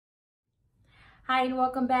Hi, and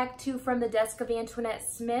welcome back to From the Desk of Antoinette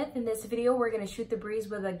Smith. In this video, we're going to shoot the breeze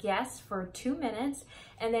with a guess for 2 minutes,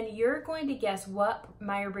 and then you're going to guess what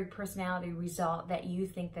Myer-Briggs personality result that you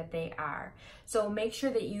think that they are. So make sure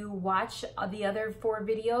that you watch the other 4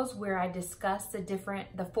 videos where I discuss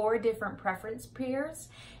the 4 different preference pairs,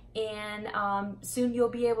 and soon you'll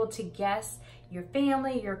be able to guess your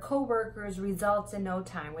family, your co-workers' results in no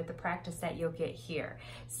time with the practice that you'll get here.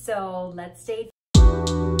 So let's stay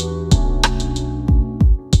tuned.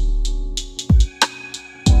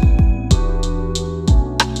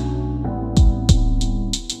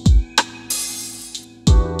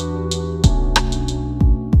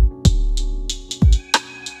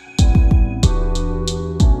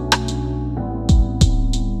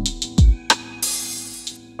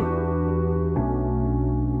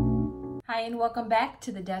 Hi, and welcome back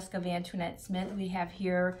to the Desk of Antoinette Smith. We have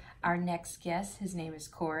here our next guest. His name is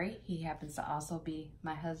Corey. He happens to also be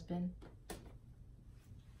my husband.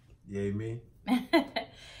 Yay, me.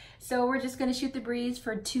 So we're just going to shoot the breeze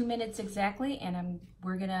for 2 minutes exactly, and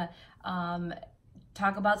we're going to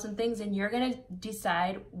talk about some things, and you're going to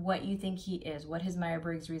decide what you think he is, what his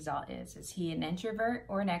Myer-Briggs result is. Is he an introvert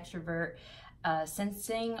or an extrovert,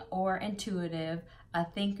 sensing or intuitive, a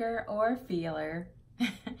thinker or a feeler,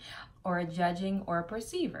 or a judging or a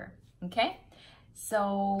perceiver? Okay,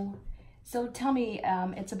 so tell me,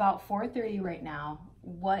 it's about 4:30 right now.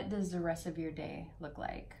 What does the rest of your day look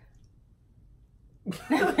like?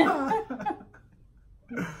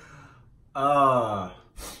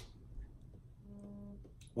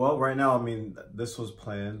 Well, right now, I mean, this was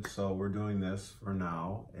planned, so we're doing this for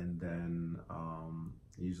now, and then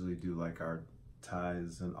usually do like our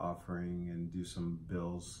tithes and offering and do some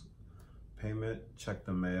bills payment, check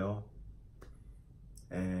the mail,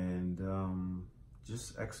 and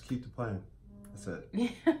just execute the plan. That's it. Yeah,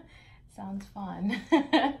 sounds fun.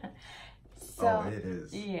 Oh, it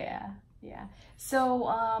is. Yeah. So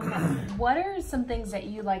what are some things that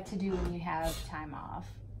you like to do when you have time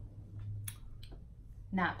off?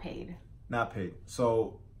 Not paid. Not paid.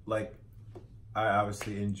 So, like, I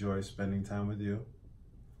obviously enjoy spending time with you,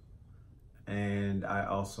 and I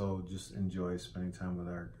also just enjoy spending time with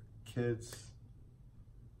our kids,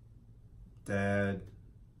 dad,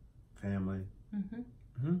 family.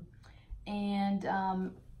 And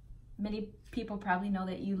many people probably know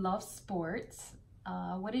that you love sports.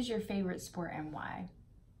 What is your favorite sport and why?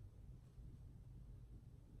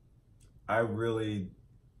 I really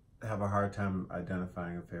have a hard time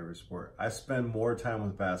identifying a favorite sport. I spend more time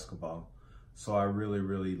with basketball, so I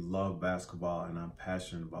really love basketball, and I'm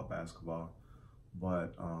passionate about basketball.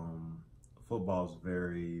 But football is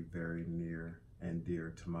very near and dear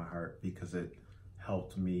to my heart because it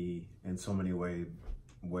helped me in so many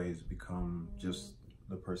ways become just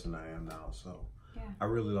the person I am now. So yeah, I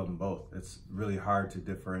really love them both. It's really hard to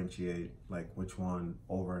differentiate like which one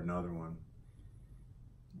over another one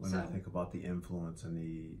when I think about the influence and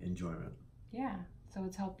the enjoyment. Yeah, so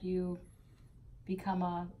it's helped you become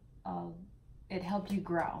it helped you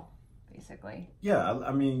grow, basically. Yeah,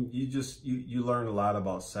 I mean, you learn a lot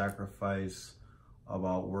about sacrifice,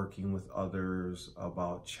 about working with others,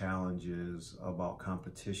 about challenges, about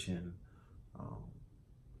competition,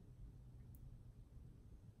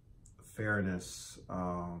 fairness,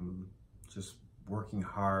 just working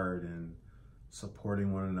hard and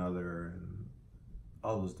supporting one another and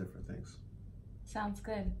all those different things. Sounds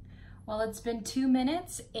good. Well, it's been 2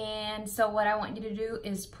 minutes, and so what I want you to do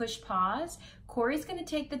is push pause. Corey's going to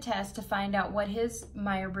take the test to find out what his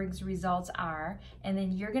Myer-Briggs results are, and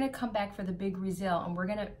then you're going to come back for the big reveal, and we're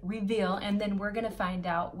going to reveal, and then we're going to find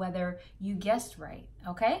out whether you guessed right,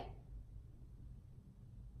 okay?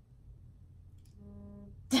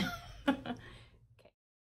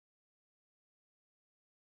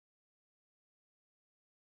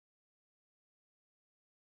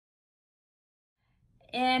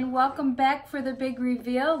 And welcome back for the big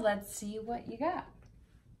reveal. Let's see what you got.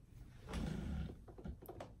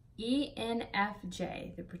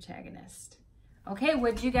 ENFJ, the protagonist. Okay,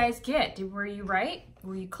 what did you guys get? Were you right?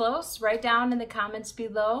 Were you close? Write down in the comments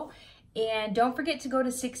below. And don't forget to go to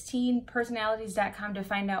 16personalities.com to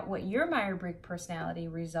find out what your Myer-Briggs personality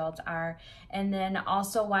results are. And then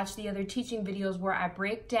also watch the other teaching videos where I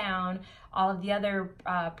break down all of the other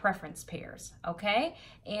preference pairs, okay?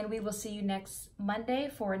 And we will see you next Monday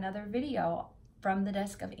for another video from the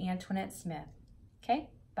Desk of Antoinette Smith. Okay,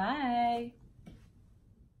 bye.